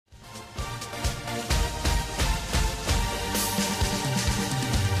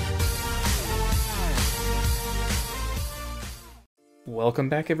Welcome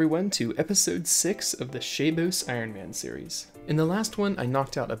back everyone to episode 6 of the Kebos Ironman series. In the last one, I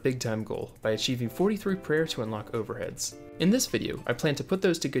knocked out a big time goal by achieving 43 prayer to unlock overheads. In this video, I plan to put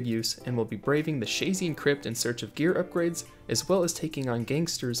those to good use and will be braving the Shayzien Crypt in search of gear upgrades, as well as taking on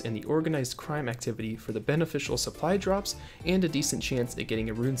gangsters and the organized crime activity for the beneficial supply drops and a decent chance at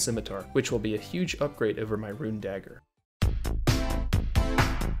getting a rune scimitar, which will be a huge upgrade over my rune dagger.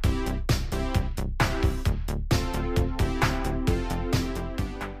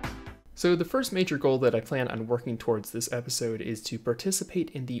 So the first major goal that I plan on working towards this episode is to participate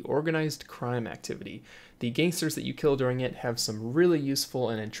in the organized crime activity. The gangsters that you kill during it have some really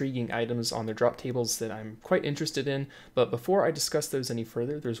useful and intriguing items on their drop tables that I'm quite interested in, but before I discuss those any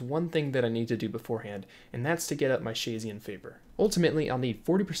further, there's one thing that I need to do beforehand, and that's to get up my Shayzien favor. Ultimately, I'll need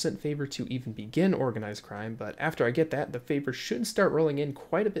 40% favor to even begin organized crime, but after I get that, the favor should start rolling in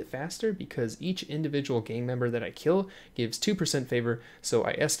quite a bit faster because each individual gang member that I kill gives 2% favor, so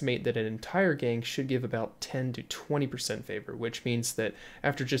I estimate that an entire gang should give about 10 to 20% favor, which means that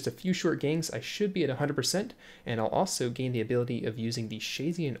after just a few short gangs, I should be at 100%, and I'll also gain the ability of using the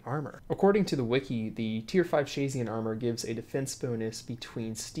Shayzien armor. According to the wiki, the tier 5 Shayzien armor gives a defense bonus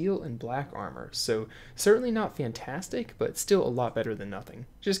between steel and black armor, so certainly not fantastic, but still a lot better than nothing.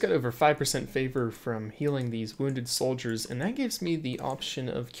 Just got over 5% favor from healing these wounded soldiers, and that gives me the option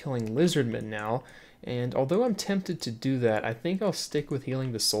of killing lizardmen now, and although I'm tempted to do that, I think I'll stick with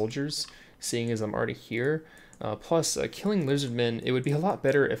healing the soldiers, seeing as I'm already here. Plus, killing lizardmen, it would be a lot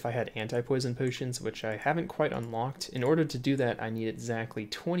better if I had antipoison potions, which I haven't quite unlocked. In order to do that, I need exactly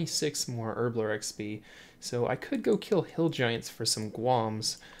 26 more herblore XP, so I could go kill hill giants for some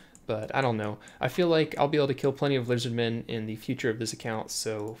guams, but I don't know. I feel like I'll be able to kill plenty of lizardmen in the future of this account,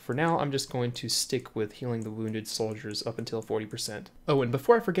 so for now I'm just going to stick with healing the wounded soldiers up until 40%. Oh, and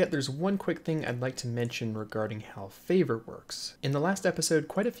before I forget, there's one quick thing I'd like to mention regarding how favor works. In the last episode,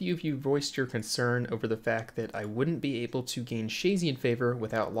 quite a few of you voiced your concern over the fact that I wouldn't be able to gain Shayzien favor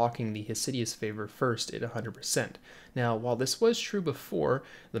without locking the Hosidius favor first at 100%. Now, while this was true before,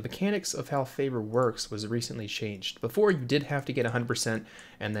 the mechanics of how favor works was recently changed. Before, you did have to get 100%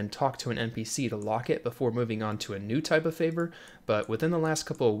 and then talk to an NPC to lock it before moving on to a new type of favor, but within the last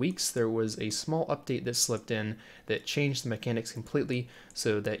couple of weeks there was a small update that slipped in that changed the mechanics completely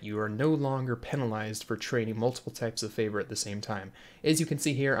so that you are no longer penalized for trading multiple types of favor at the same time. As you can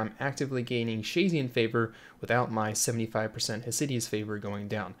see here, I'm actively gaining Shayzien favor without my 75% Hosidius favor going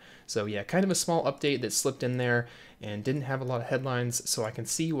down. So yeah, kind of a small update that slipped in there and didn't have a lot of headlines, so I can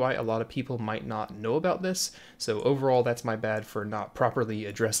see why a lot of people might not know about this. So overall, that's my bad for not properly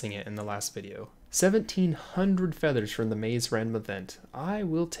addressing it in the last video. 1,700 feathers from the Maze Random event. I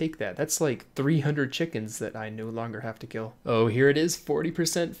will take that. That's like 300 chickens that I no longer have to kill. Oh, here it is.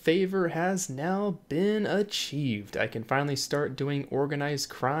 40% favor has now been achieved. I can finally start doing organized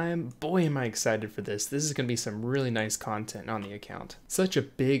crime. Boy, am I excited for this. This is going to be some really nice content on the account. Such a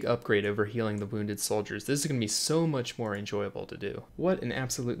big upgrade over healing the wounded soldiers. This is going to be so much more enjoyable to do. What an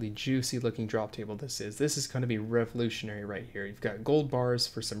absolutely juicy looking drop table this is. This is going to be revolutionary right here. You've got gold bars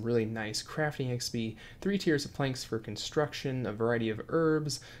for some really nice crafting XP, 3 tiers of planks for construction, a variety of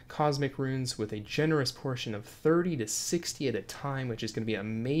herbs, cosmic runes with a generous portion of 30 to 60 at a time, which is going to be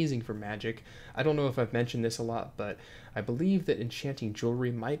amazing for magic. I don't know if I've mentioned this a lot, but I believe that enchanting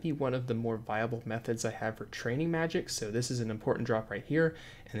jewelry might be one of the more viable methods I have for training magic, so this is an important drop right here.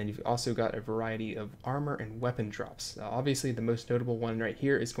 And then you've also got a variety of armor and weapon drops. Obviously, the most notable one right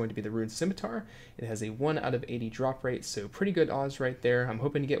here is going to be the rune scimitar. It has a 1 out of 80 drop rate, so pretty good odds right there. I'm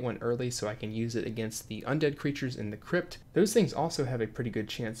hoping to get one early so I can use it against the undead creatures in the crypt. Those things also have a pretty good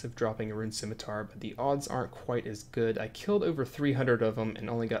chance of dropping a rune scimitar, but the odds aren't quite as good. I killed over 300 of them and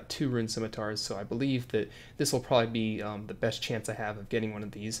only got 2 rune scimitars, so I believe that this will probably be the best chance I have of getting one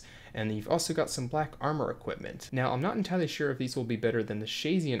of these. And then you've also got some black armor equipment. Now, I'm not entirely sure if these will be better than the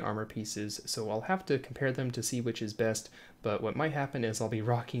Shayzien armor pieces, so I'll have to compare them to see which is best, but what might happen is I'll be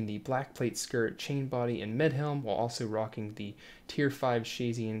rocking the black plate skirt, chain body, and med helm, while also rocking the tier 5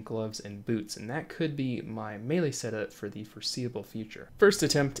 Shayzien gloves and boots, and that could be my melee setup for the foreseeable future. First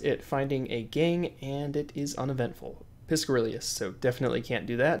attempt at finding a gang, and it is uneventful. Peyruis, so definitely can't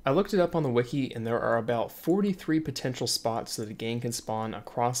do that. I looked it up on the wiki and there are about 43 potential spots that a gang can spawn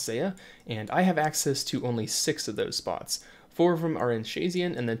across Zeah, and I have access to only 6 of those spots. 4 of them are in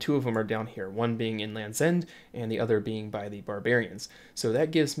Shayzien, and then 2 of them are down here, one being in Land's End and the other being by the barbarians. So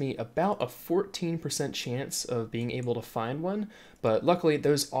that gives me about a 14% chance of being able to find one, but luckily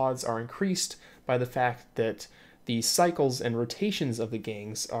those odds are increased by the fact that the cycles and rotations of the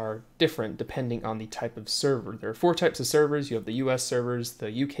gangs are different depending on the type of server. There are 4 types of servers. You have the US servers,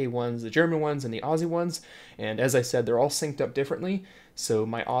 the UK ones, the German ones, and the Aussie ones. And as I said, they're all synced up differently. so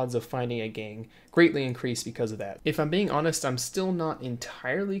my odds of finding a gang greatly increase because of that. If I'm being honest, I'm still not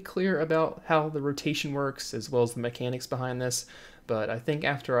entirely clear about how the rotation works as well as the mechanics behind this, but I think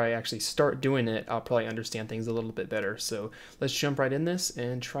after I actually start doing it, I'll probably understand things a little bit better. So let's jump right in this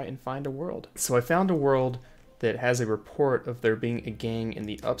and try and find a world. So I found a world that has a report of there being a gang in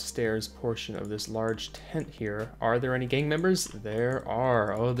the upstairs portion of this large tent here. Are there any gang members? There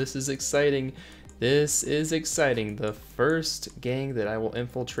are. Oh, this is exciting. This is exciting. The first gang that I will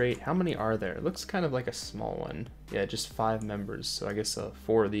infiltrate. How many are there? It looks kind of like a small one. Yeah, just 5 members. So I guess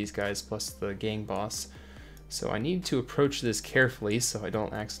 4 of these guys plus the gang boss. So I need to approach this carefully so I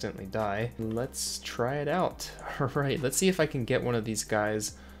don't accidentally die. Let's try it out. All right, let's see if I can get one of these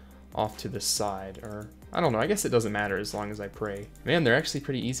guys off to the side, or I don't know, I guess it doesn't matter as long as I pray. Man, they're actually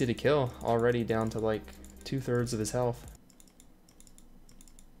pretty easy to kill, already down to like 2/3 of his health.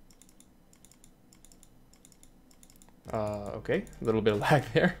 Okay, a little bit of lag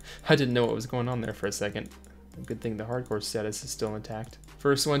there. I didn't know what was going on there for a second. Good thing the hardcore status is still intact.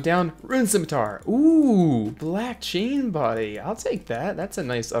 First one down, Rune Scimitar. Ooh, black chain body. I'll take that. That's a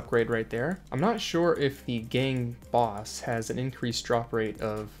nice upgrade right there. I'm not sure if the gang boss has an increased drop rate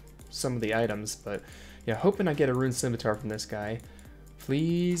of some of the items, but yeah, hoping I get a Rune Scimitar from this guy.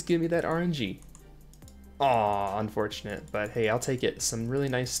 Please give me that RNG. Aw, unfortunate, but hey, I'll take it. Some really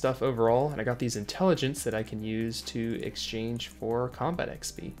nice stuff overall, and I got these intelligence that I can use to exchange for combat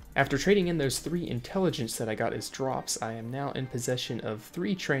XP. After trading in those 3 intelligence that I got as drops, I am now in possession of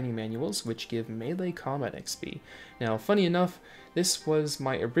 3 training manuals, which give melee combat XP. Now, funny enough, this was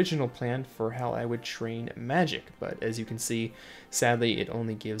my original plan for how I would train magic, but as you can see, sadly, it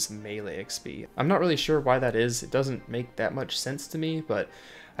only gives melee XP. I'm not really sure why that is. It doesn't make that much sense to me, but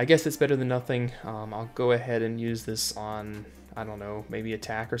I guess it's better than nothing. I'll go ahead and use this on, I don't know, maybe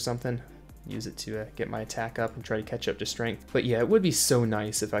attack or something. Use it to get my attack up and try to catch up to strength. But yeah, it would be so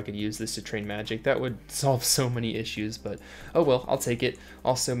nice if I could use this to train magic. That would solve so many issues, but oh well, I'll take it.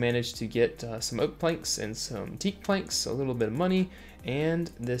 Also managed to get some oak planks and some teak planks, a little bit of money,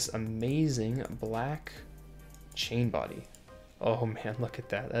 and this amazing black chain body. Oh man, look at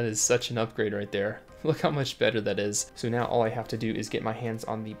that. That is such an upgrade right there. Look how much better that is. So now all I have to do is get my hands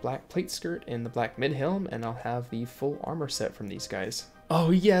on the black plate skirt and the black mid helm, and I'll have the full armor set from these guys. Oh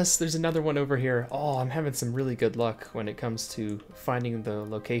yes, there's another one over here. Oh, I'm having some really good luck when it comes to finding the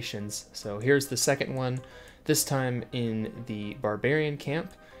locations. So here's the second one, this time in the barbarian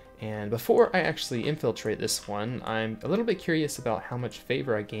camp. And before I actually infiltrate this one, I'm a little bit curious about how much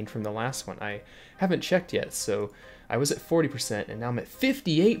favor I gained from the last one. I haven't checked yet, so I was at 40% and now I'm at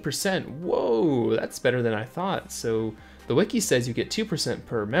 58%. Whoa, that's better than I thought. So the wiki says you get 2%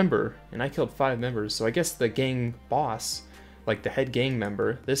 per member, and I killed 5 members, so I guess the gang boss, like the head gang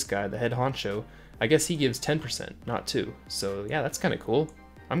member, this guy, the head honcho, I guess he gives 10%, not 2. So yeah, that's kind of cool.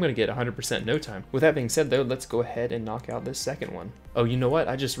 I'm gonna get 100% in no time. With that being said though, let's go ahead and knock out this second one. Oh, you know what?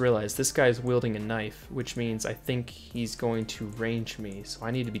 I just realized this guy's wielding a knife, which means I think he's going to range me, so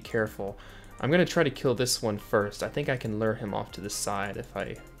I need to be careful. I'm gonna try to kill this one first. I think I can lure him off to the side if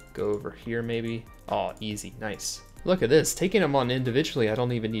I go over here maybe. Oh, easy, nice. Look at this, taking them on individually, I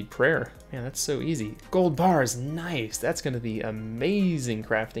don't even need prayer. Man, that's so easy. Gold bars, nice. That's gonna be amazing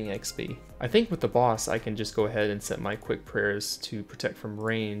crafting XP. I think with the boss, I can just go ahead and set my quick prayers to protect from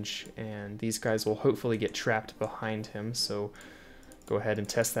range, and these guys will hopefully get trapped behind him, so go ahead and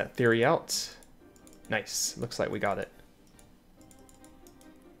test that theory out. Nice, looks like we got it.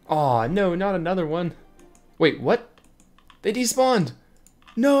 Aw, no, not another one. Wait, what? They despawned!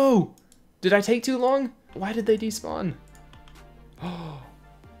 No! Did I take too long? Why did they despawn?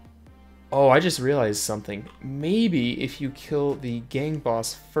 Oh, I just realized something. Maybe if you kill the gang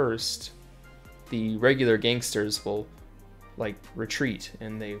boss first, the regular gangsters will, like, retreat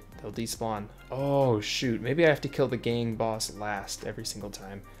and they'll despawn. Oh, shoot. Maybe I have to kill the gang boss last every single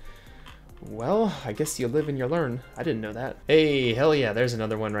time. Well, I guess you live and you learn. I didn't know that. Hey, hell yeah, there's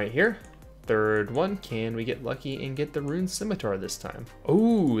another one right here. Third one, can we get lucky and get the Rune Scimitar this time?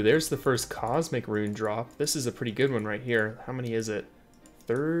 Oh, there's the first Cosmic Rune drop. This is a pretty good one right here. How many is it?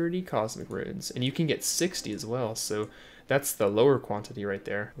 30 Cosmic Runes. And you can get 60 as well, so that's the lower quantity right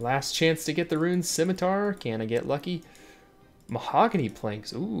there. Last chance to get the Rune Scimitar. Can I get lucky? Mahogany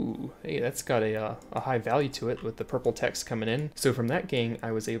planks. Ooh, hey, that's got a high value to it with the purple text coming in. So from that gang,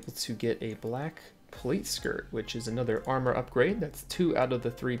 I was able to get a black plate skirt, which is another armor upgrade. That's 2 out of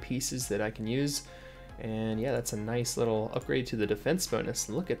the 3 pieces that I can use. And yeah, that's a nice little upgrade to the defense bonus.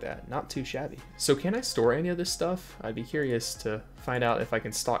 Look at that, not too shabby. So can I store any of this stuff? I'd be curious to find out if I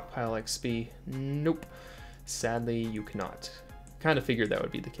can stockpile XP. Nope, sadly you cannot. Kind of figured that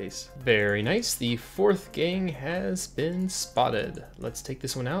would be the case. Very nice. The fourth gang has been spotted. Let's take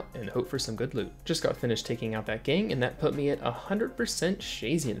this one out and hope for some good loot. Just got finished taking out that gang, and that put me at 100%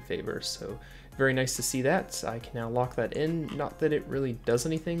 Shayzien favor, so very nice to see that. I can now lock that in. Not that it really does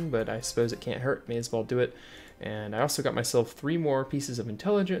anything, but I suppose it can't hurt. May as well do it. And I also got myself 3 more pieces of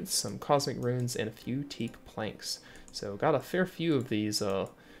intelligence, some cosmic runes, and a few teak planks. So got a fair few of these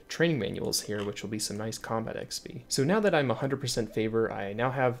training manuals here, which will be some nice combat XP. So now that I'm 100% favor, I now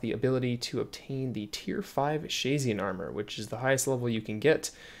have the ability to obtain the tier 5 Shayzien armor, which is the highest level you can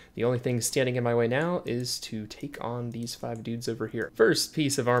get. The only thing standing in my way now is to take on these 5 dudes over here. First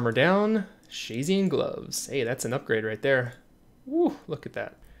piece of armor down, Shayzien gloves. Hey, that's an upgrade right there. Woo, look at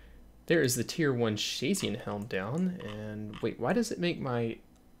that. There is the tier 1 Shayzien helm down, and wait, why does it make my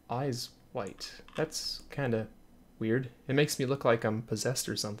eyes white? That's kind of weird. It makes me look like I'm possessed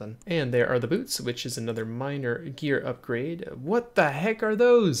or something. And there are the boots, which is another minor gear upgrade. What the heck are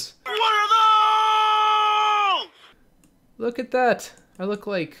those? What are those? Look at that. I look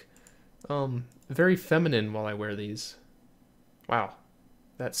like very feminine while I wear these. Wow,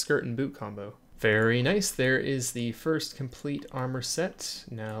 that skirt and boot combo. Very nice. There is the first complete armor set.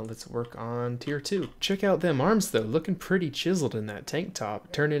 Now let's work on tier 2. Check out them arms though, looking pretty chiseled in that tank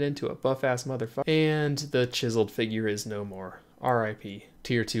top. Turn it into a buff-ass motherfucker. And the chiseled figure is no more. RIP.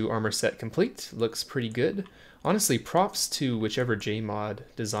 Tier 2 armor set complete. Looks pretty good. Honestly, props to whichever JMod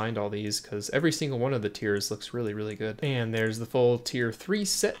designed all these, because every single one of the tiers looks really, really good. And there's the full tier 3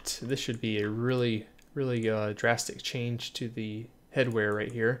 set. This should be a really, really drastic change to the headwear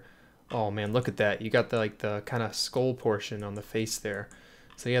right here. Oh man, look at that. You got the kind of skull portion on the face there.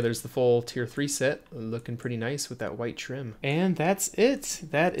 So yeah, there's the full tier 3 set, looking pretty nice with that white trim. And that's it.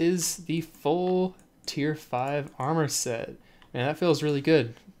 That is the full tier 5 armor set. Man, that feels really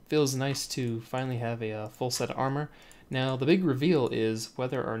good. Feels nice to finally have a full set of armor. Now the big reveal is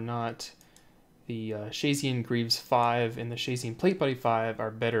whether or not the Shayzien Greaves 5 and the Shayzien Plate Buddy 5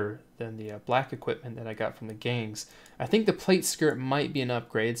 are better than the black equipment that I got from the gangs. I think the plate skirt might be an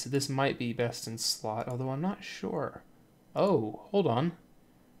upgrade, so this might be best in slot, although I'm not sure. Oh, hold on.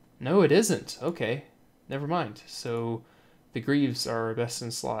 No, it isn't. Okay, never mind. So the Greaves are best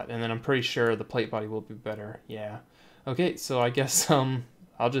in slot, and then I'm pretty sure the plate body will be better. Yeah. Okay, so I guess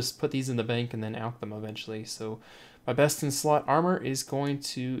I'll just put these in the bank and then out them eventually. So my best in slot armor is going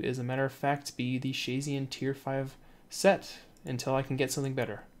to, as a matter of fact, be the Shayzien tier 5 set until I can get something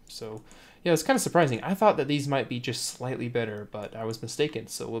better. So yeah, it's kind of surprising. I thought that these might be just slightly better, but I was mistaken,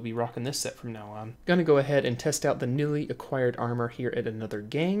 so we'll be rocking this set from now on. Gonna go ahead and test out the newly acquired armor here at another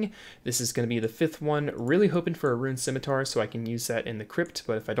gang. This is gonna be the 5th one. Really hoping for a rune scimitar so I can use that in the crypt,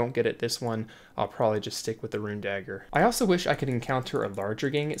 but if I don't get it this one, I'll probably just stick with the rune dagger. I also wish I could encounter a larger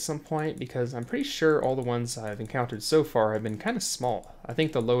gang at some point, because I'm pretty sure all the ones I've encountered so far have been kind of small. I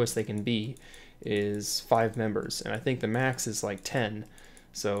think the lowest they can be is 5 members, and I think the max is like 10.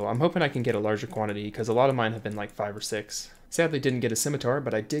 So I'm hoping I can get a larger quantity, because a lot of mine have been like 5 or 6. Sadly didn't get a scimitar,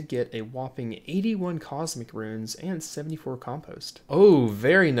 but I did get a whopping 81 cosmic runes and 74 compost. Oh,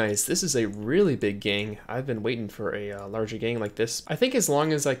 very nice. This is a really big gang. I've been waiting for a larger gang like this. I think as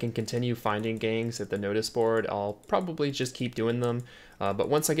long as I can continue finding gangs at the notice board, I'll probably just keep doing them. But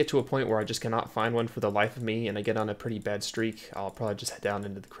once I get to a point where I just cannot find one for the life of me and I get on a pretty bad streak, I'll probably just head down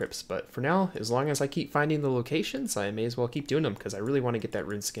into the crypts. But for now, as long as I keep finding the locations, I may as well keep doing them because I really want to get that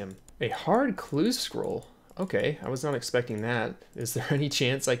rune skim. A hard clue scroll. Okay, I was not expecting that. Is there any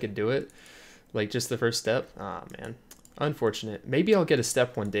chance I could do it? Like just the first step? Ah, man. Unfortunate. Maybe I'll get a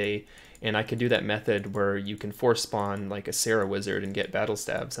step one day and I could do that method where you can force spawn like a Sarah wizard and get battle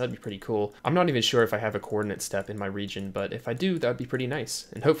stabs. That'd be pretty cool. I'm not even sure if I have a coordinate step in my region, but if I do, that'd be pretty nice.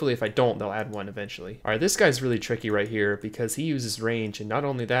 And hopefully if I don't, they'll add one eventually. Alright, this guy's really tricky right here because he uses range, and not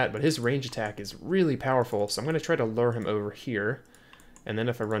only that, but his range attack is really powerful, so I'm going to try to lure him over here. And then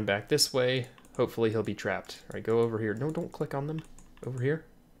if I run back this way, hopefully he'll be trapped. Alright, go over here. No, don't click on them. Over here.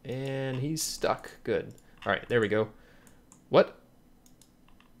 And he's stuck. Good. Alright, there we go. What?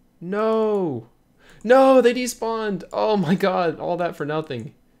 No! No, they despawned! Oh my god, all that for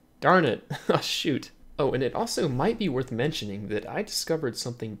nothing. Darn it. Oh, shoot. Oh, and it also might be worth mentioning that I discovered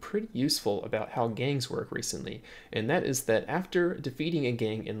something pretty useful about how gangs work recently, and that is that after defeating a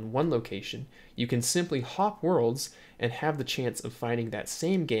gang in one location, you can simply hop worlds and have the chance of finding that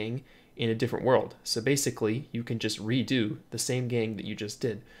same gang in a different world. So basically, you can just redo the same gang that you just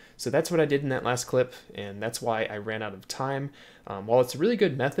did. So that's what I did in that last clip, and that's why I ran out of time. While it's a really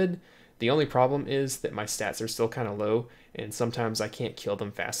good method, The only problem is that my stats are still kind of low, and sometimes I can't kill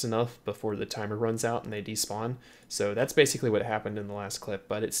them fast enough before the timer runs out and they despawn. So that's basically what happened in the last clip,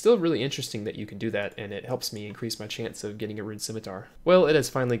 but it's still really interesting that you can do that, and it helps me increase my chance of getting a rune scimitar. Well, it has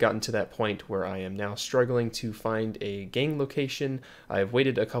finally gotten to that point where I am now struggling to find a gang location. I've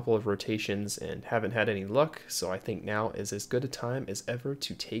waited a couple of rotations and haven't had any luck, so I think now is as good a time as ever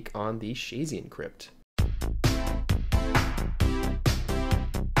to take on the Shayzien Crypt.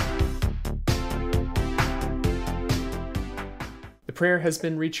 The prayer has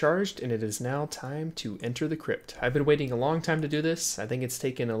been recharged, and it is now time to enter the crypt. I've been waiting a long time to do this. I think it's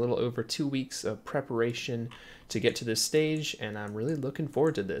taken a little over 2 weeks of preparation to get to this stage, and I'm really looking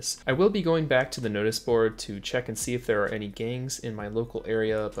forward to this. I will be going back to the notice board to check and see if there are any gangs in my local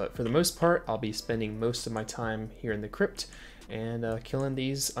area, but for the most part, I'll be spending most of my time here in the crypt and killing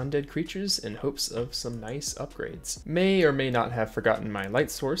these undead creatures in hopes of some nice upgrades. May or may not have forgotten my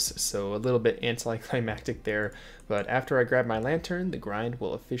light source, so a little bit anticlimactic there, but after I grab my lantern, the grind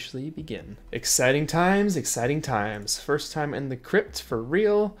will officially begin. Exciting times, exciting times. First time in the crypt for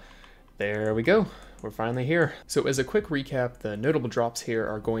real. There we go. We're finally here. So as a quick recap, the notable drops here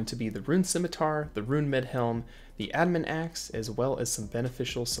are going to be the rune scimitar, the rune med helm, the admin axe, as well as some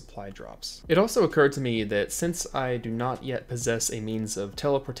beneficial supply drops. It also occurred to me that since I do not yet possess a means of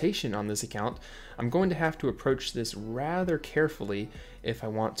teleportation on this account, I'm going to have to approach this rather carefully if I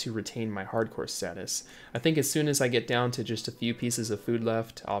want to retain my hardcore status. I think as soon as I get down to just a few pieces of food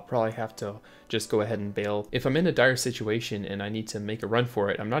left, I'll probably have to just go ahead and bail. If I'm in a dire situation and I need to make a run for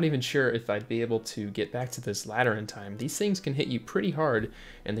it, I'm not even sure if I'd be able to get back to this ladder in time. These things can hit you pretty hard,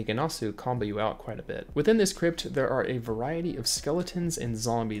 and they can also combo you out quite a bit. Within this crypt, there are a variety of skeletons and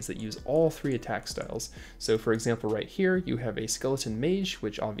zombies that use all 3 attack styles. So for example, right here, you have a skeleton mage,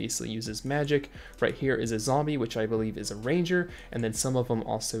 which obviously uses magic. Right here is a zombie, which I believe is a ranger, and then some of them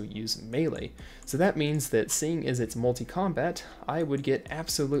also use melee. So that means that seeing as it's multi-combat, I would get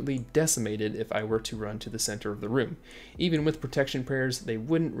absolutely decimated if I were to run to the center of the room. Even with protection prayers, they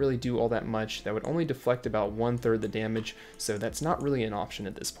wouldn't really do all that much. That would only deflect about 1/3 the damage, so that's not really an option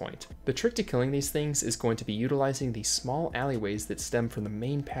at this point. The trick to killing these things is going to be utilizing the small alleyways that stem from the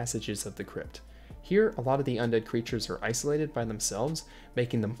main passages of the crypt. Here, a lot of the undead creatures are isolated by themselves,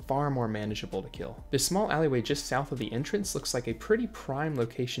 making them far more manageable to kill. This small alleyway just south of the entrance looks like a pretty prime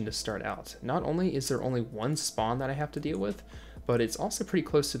location to start out. Not only is there only one spawn that I have to deal with, but it's also pretty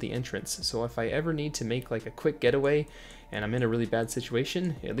close to the entrance, so if I ever need to make like a quick getaway and I'm in a really bad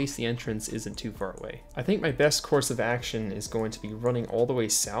situation, at least the entrance isn't too far away. I think my best course of action is going to be running all the way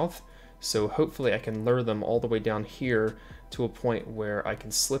south, so hopefully I can lure them all the way down here to a point where I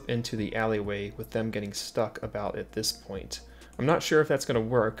can slip into the alleyway with them getting stuck about at this point. I'm not sure if that's going to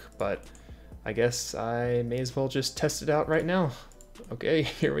work, but I guess I may as well just test it out right now. Okay,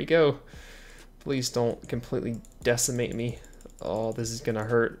 here we go. Please don't completely decimate me. Oh, this is going to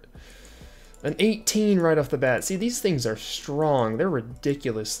hurt. An 18 right off the bat. See, these things are strong. They're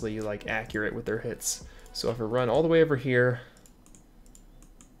ridiculously like accurate with their hits. So if I run all the way over here,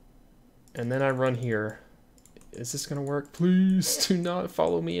 and then I run here, is this gonna work? Please do not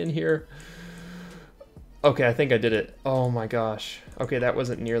follow me in here. Okay, I think I did it. Oh my gosh. Okay, that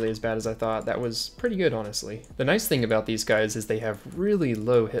wasn't nearly as bad as I thought. That was pretty good, honestly. The nice thing about these guys is they have really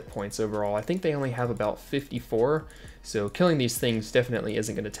low hit points overall. I think they only have about 54, so killing these things definitely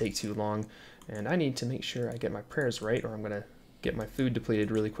isn't gonna take too long. And I need to make sure I get my prayers right, or I'm gonna get my food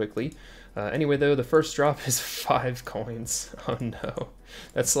depleted really quickly. Anyway though, the first drop is 5 coins. Oh no.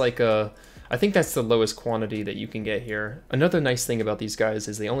 That's like I think that's the lowest quantity that you can get here. Another nice thing about these guys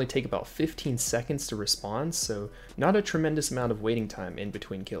is they only take about 15 seconds to respawn, so not a tremendous amount of waiting time in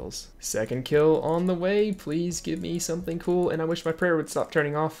between kills. Second kill on the way. Please give me something cool, and I wish my prayer would stop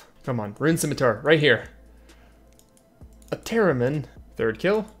turning off. Come on, rune scimitar, right here. A Terramin. Third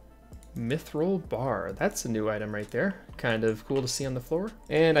kill. Mithril bar. That's a new item right there. Kind of cool to see on the floor.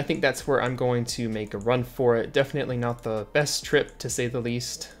 And I think that's where I'm going to make a run for it. Definitely not the best trip, to say the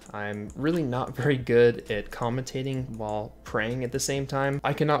least. I'm really not very good at commentating while praying at the same time.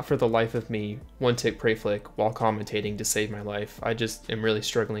 I cannot for the life of me one-tick pray flick while commentating to save my life. I just am really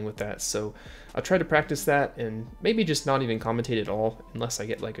struggling with that. So I'll try to practice that and maybe just not even commentate at all unless I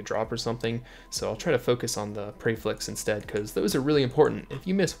get like a drop or something. So I'll try to focus on the pray flicks instead, because those are really important. If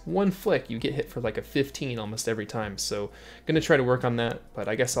you miss one flick, you get hit for like a 15 almost every time. So so I'm going to try to work on that, but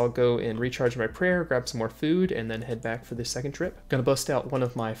I guess I'll go and recharge my prayer, grab some more food, and then head back for the second trip. Gonna bust out one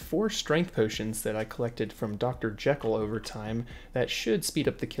of my 4 strength potions that I collected from Dr. Jekyll over time that should speed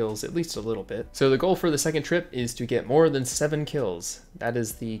up the kills at least a little bit. So the goal for the second trip is to get more than 7 kills. That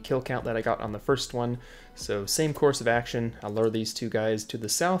is the kill count that I got on the first one. So same course of action. I'll lure these 2 guys to the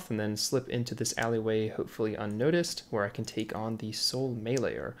south and then slip into this alleyway, hopefully unnoticed, where I can take on the soul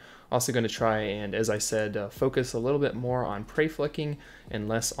meleeer. Also going to try and, as I said, focus a little bit more on prey flicking and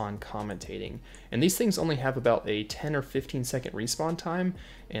less on commentating. And these things only have about a 10 or 15 second respawn time,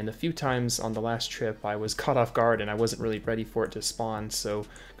 and a few times on the last trip I was caught off guard and I wasn't really ready for it to spawn, so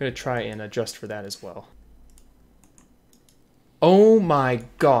I'm going to try and adjust for that as well. Oh my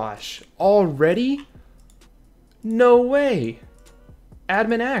gosh, already? No way!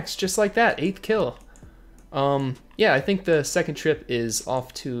 Admin axe, just like that, 8th kill. Yeah, I think the second trip is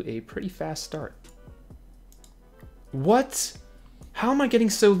off to a pretty fast start. What? How am I getting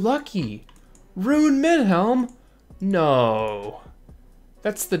so lucky? Rune Midhelm? No.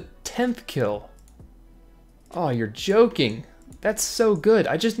 That's the 10th kill. Oh, you're joking. That's so good.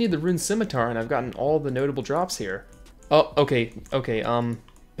 I just need the Rune Scimitar and I've gotten all the notable drops here. Oh, okay,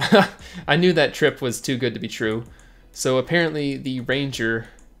 I knew that trip was too good to be true. So apparently the ranger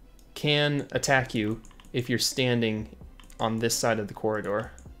can attack you if you're standing on this side of the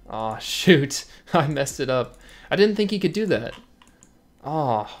corridor. Aw, shoot. I messed it up. I didn't think he could do that.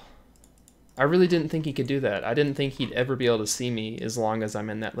 Aw. I really didn't think he could do that. I didn't think he'd ever be able to see me as long as I'm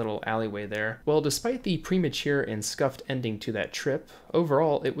in that little alleyway there. Well, despite the premature and scuffed ending to that trip,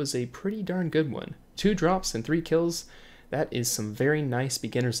 overall it was a pretty darn good one. 2 drops and 3 kills. That is some very nice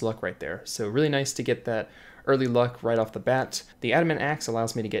beginner's luck right there. So really nice to get that early luck right off the bat. The adamant axe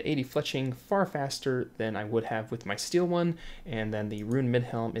allows me to get 80 fletching far faster than I would have with my steel one, and then the Rune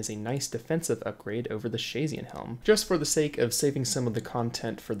Midhelm is a nice defensive upgrade over the Shayzien helm. Just for the sake of saving some of the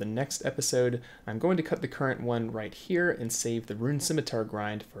content for the next episode, I'm going to cut the current one right here and save the Rune Scimitar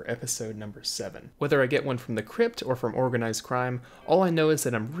grind for episode number 7. Whether I get one from the Crypt or from organized crime, all I know is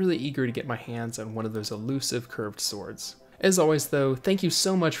that I'm really eager to get my hands on one of those elusive curved swords. As always though, thank you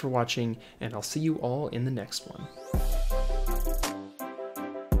so much for watching, and I'll see you all in the next one.